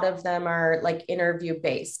lot of them are like interview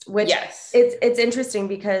based, which it's interesting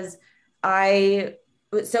because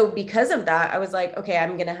because of that, I was like, okay,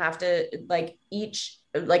 I'm going to have to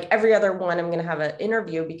every other one, I'm going to have an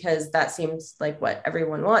interview because that seems like what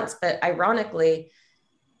everyone wants. But ironically,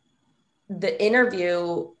 the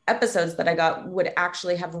interview episodes that I got would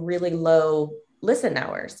actually have really low listen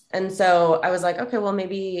hours. And so I was like, okay, well,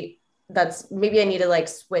 maybe I need to like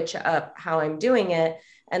switch up how I'm doing it.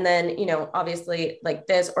 And then, obviously like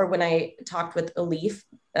this, or when I talked with Elif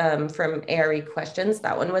from ARE Questions,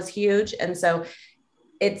 that one was huge. And so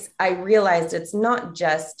I realized it's not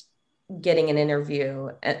just getting an interview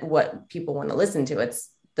at what people want to listen to. It's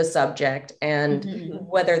the subject, and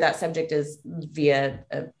whether that subject is via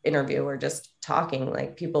an interview or just talking,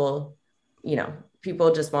 like people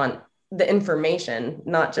just want the information,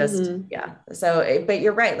 not just, So, but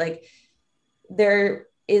you're right. Like there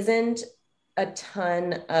isn't a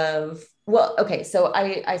ton of, well, okay. So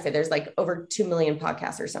I say there's like over 2 million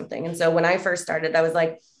podcasts or something. And so when I first started, I was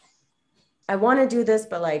like, I want to do this,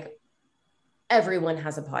 but like everyone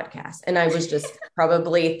has a podcast. And I was just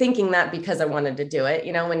probably thinking that because I wanted to do it,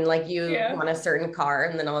 when like you want a certain car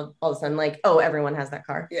and then all of a sudden like, oh, everyone has that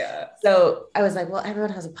car. Yeah. So I was like, well,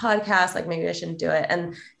 everyone has a podcast. Like maybe I shouldn't do it.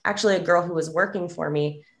 And actually a girl who was working for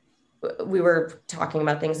me, we were talking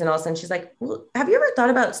about things and all of a sudden she's like, well, have you ever thought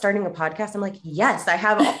about starting a podcast? I'm like, yes, I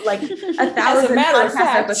have like 1,000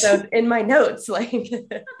 podcast episodes in my notes. Like,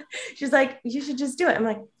 she's like, you should just do it. I'm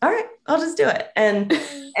like, all right, I'll just do it. And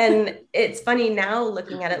it's funny now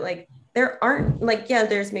looking at it, like there aren't like,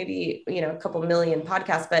 there's maybe, a couple million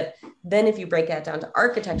podcasts, but then if you break it down to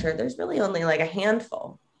architecture, there's really only like a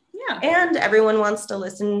handful. Yeah. And everyone wants to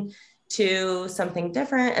listen to something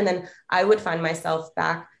different. And then I would find myself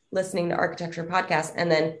back listening to architecture podcasts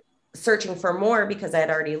and then searching for more because I had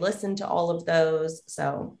already listened to all of those.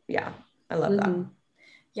 So yeah, I love that.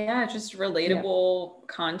 Yeah, just relatable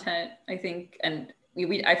content, I think. And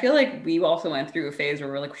I feel like we also went through a phase where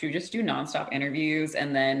we're like, should we just do nonstop interviews?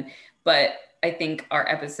 But I think our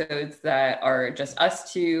episodes that are just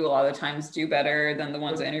us two, a lot of the times do better than the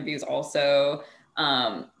ones with interviews also.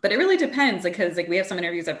 But it really depends, because like we have some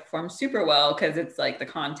interviews that perform super well because it's like the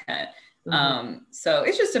content. So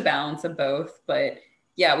it's just a balance of both. But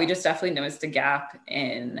yeah, we just definitely noticed a gap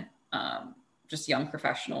in just young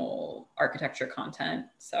professional architecture content.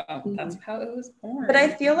 So that's how it was born. But I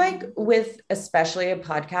feel like with especially a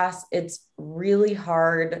podcast, it's really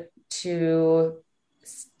hard to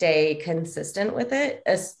stay consistent with it.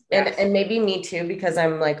 And maybe me too, because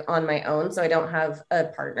I'm like on my own. So I don't have a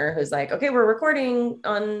partner who's like, okay, we're recording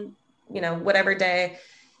on, whatever day.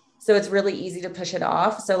 So it's really easy to push it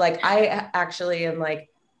off. So like, I actually am like,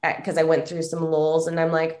 because I went through some lulls and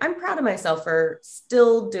I'm like, I'm proud of myself for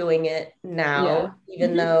still doing it now,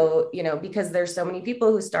 even though, because there's so many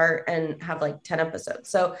people who start and have like 10 episodes.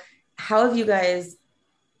 So how have you guys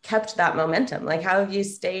kept that momentum? Like, how have you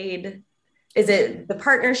stayed? Is it the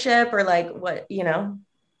partnership or like what,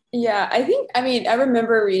 Yeah, I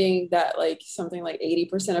remember reading that like something like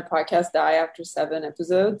 80% of podcasts die after 7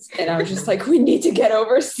 episodes. And I was just like, we need to get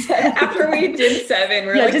over 7. After we did 7,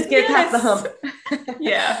 we're like, just get past the hump.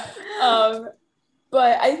 Yeah.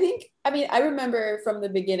 But I remember from the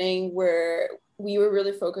beginning where we were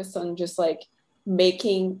really focused on just like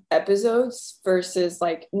making episodes versus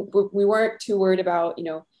like, we weren't too worried about,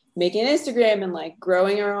 making an Instagram and like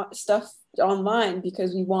growing our stuff online,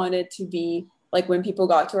 because we wanted to be like, when people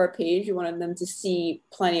got to our page, we wanted them to see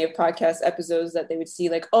plenty of podcast episodes that they would see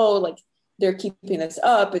like, oh, like they're keeping this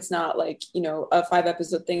up. It's not like, you know, a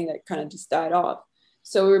 5-episode thing that kind of just died off.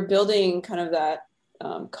 So we're building kind of that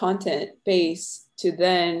content base to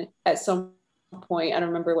then at some point, I don't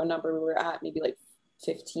remember what number we were at, maybe like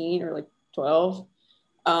 15 or like 12.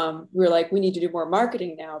 We were like, we need to do more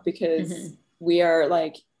marketing now because we are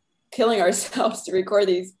like killing ourselves to record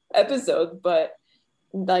these episodes, but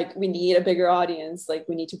like we need a bigger audience. Like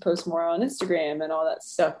we need to post more on Instagram and all that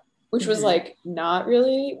stuff, which was like not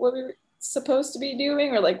really what we were supposed to be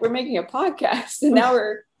doing. Or like, we're making a podcast and now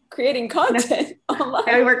we're creating content online.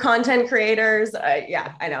 And we're content creators.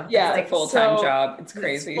 Yeah, I know. Yeah, it's like full-time job. It's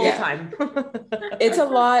crazy. Full-time. It's a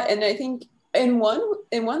lot. And I think in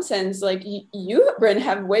one sense, like you, Bryn,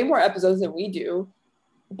 have way more episodes than we do.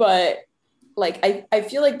 But like, I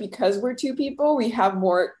feel like because we're 2 people, we have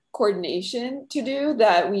more coordination to do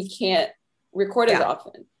that we can't record as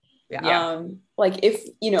often. Like if,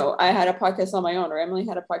 you know, I had a podcast on my own or Emily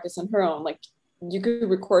had a podcast on her own, like you could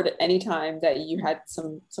record at any time that you had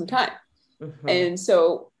some time. And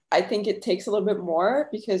so I think it takes a little bit more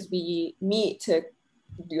because we meet to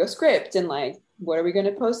do a script and like, what are we going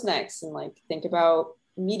to post next? And like, think about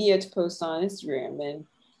media to post on Instagram and,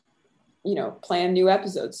 you know, plan new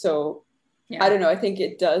episodes. So I don't know. I think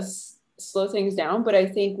it does slow things down, but I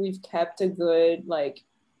think we've kept a good, like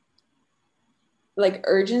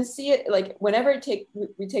urgency. Like whenever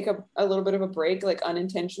we take a little bit of a break, like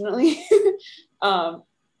unintentionally,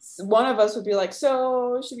 one of us would be like,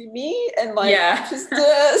 so should we meet? And like, just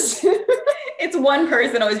it's one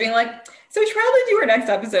person always being like, so we should probably do our next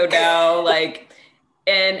episode now. Like,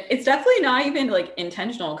 and it's definitely not even like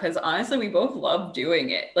intentional. Cause honestly, we both love doing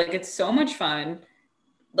it. Like, it's so much fun.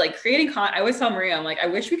 Like creating I always tell Maria, I'm like, I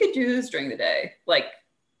wish we could do this during the day. Like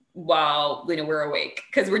while, you know, we're awake.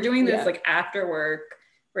 Cause we're doing this like after work,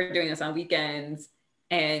 we're doing this on weekends,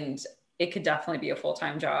 and it could definitely be a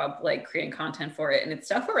full-time job, like creating content for it. And it's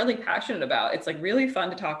stuff we're really passionate about. It's like really fun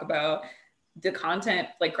to talk about the content,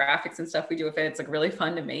 like graphics and stuff we do with it. It's like really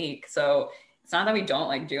fun to make. So it's not that we don't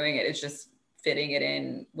like doing it. It's just fitting it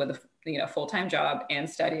in with a, you know, full-time job and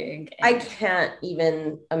studying. I can't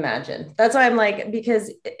even imagine. That's why I'm like,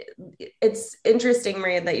 because it's interesting,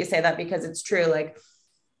 Maria, that you say that, because it's true. Like,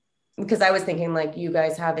 because I was thinking like you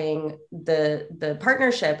guys having the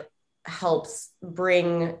partnership helps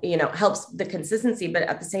bring, you know, helps the consistency, but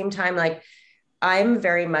at the same time, like I'm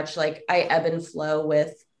very much like I ebb and flow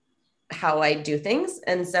with how I do things.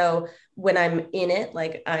 And so when I'm in it,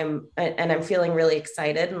 like I'm feeling really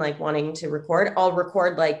excited and like wanting to record, I'll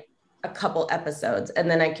record like a couple episodes and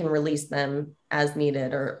then I can release them as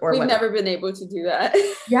needed or we've whatever. Never been able to do that.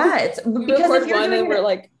 Yeah. It's because if you're doing we're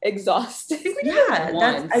like exhausted. Yeah.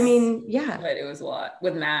 But it was a lot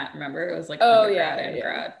with Matt. Remember, it was like,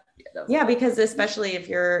 grad. Yeah. Because especially if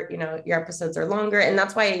you're, you know, your episodes are longer, and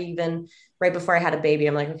that's why even right before I had a baby,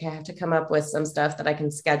 I'm like, okay, I have to come up with some stuff that I can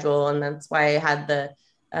schedule. And that's why I had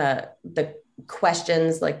the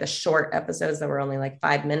questions, like the short episodes that were only like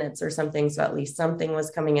 5 minutes or something. So at least something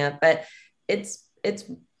was coming up, but it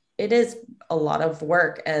is a lot of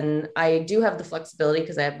work. And I do have the flexibility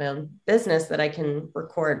because I have my own business that I can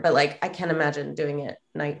record, but like, I can't imagine doing it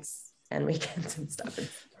nights and weekends and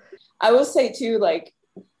stuff. I will say too, like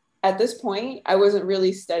at this point, I wasn't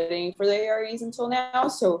really studying for the AREs until now.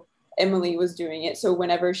 So Emily was doing it. So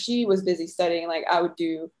whenever she was busy studying, like I would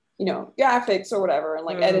do, you know, graphics or whatever, and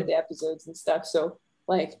like edit the episodes and stuff. So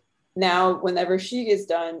like now whenever she gets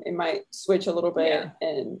done, it might switch a little bit.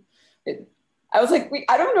 And I was like,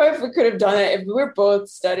 I don't know if we could have done it if we were both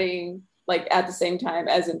studying like at the same time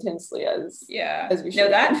as intensely as we should. No,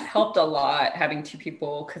 that helped a lot having 2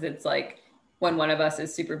 people, because it's like when one of us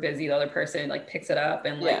is super busy, the other person like picks it up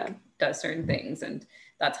and like does certain things, and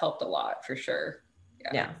that's helped a lot for sure.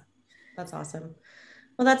 Yeah. That's awesome.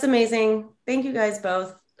 Well, that's amazing. Thank you guys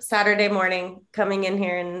both. Saturday morning coming in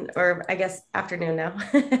here, or I guess afternoon now.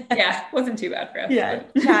 Wasn't too bad for us.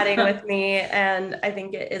 Chatting with me. And I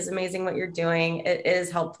think it is amazing what you're doing. It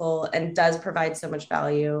is helpful and does provide so much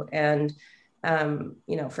value. And,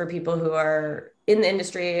 you know, for people who are in the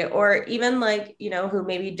industry, or even like, you know, who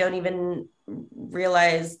maybe don't even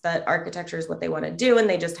realize that architecture is what they want to do and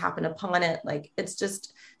they just happen upon it. Like, it's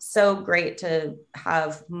just so great to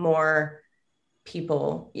have more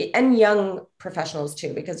people and young professionals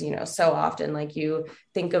too, because, you know, so often like you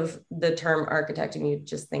think of the term architect and you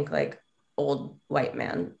just think like old white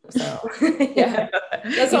man. So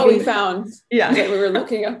that's all we found. That we were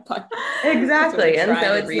looking up on. Exactly. And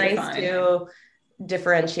so it's nice to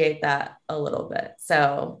differentiate that a little bit.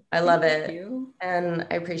 So I love it. And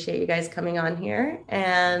I appreciate you guys coming on here,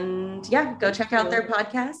 and go check out their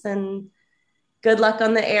podcast, and good luck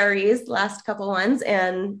on the AREs, last couple ones.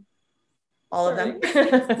 And all of them.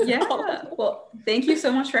 Yeah. Well, thank you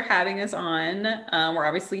so much for having us on. We're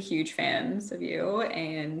obviously huge fans of you.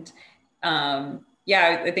 And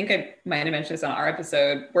yeah, I think I might have mentioned this on our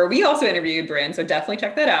episode where we also interviewed Bryn. So definitely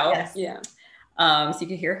check that out. Yes. Yeah. So you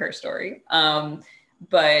can hear her story.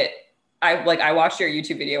 But I watched your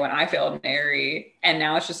YouTube video when I failed NARI, and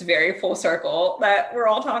now it's just very full circle that we're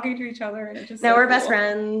all talking to each other, and it's just now so we're cool. best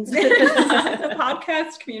friends. The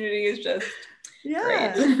podcast community is just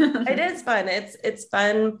great. It is fun. It's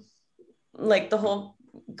fun. Like the whole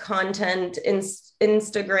content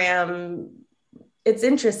Instagram, it's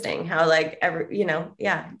interesting how like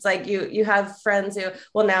it's like you have friends who,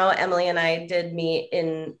 well, now Emily and I did meet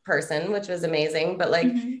in person, which was amazing, but like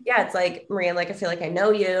it's like, Maria, like I feel like I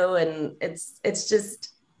know you, and it's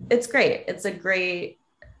great. It's a great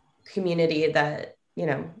community that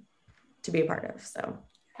to be a part of. So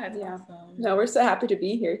That's awesome. No, we're so happy to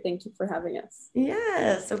be here. Thank you for having us.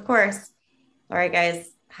 Yes, of course. All right,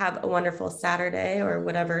 guys, have a wonderful Saturday or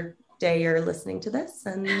whatever day you're listening to this,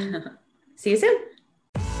 and see you soon.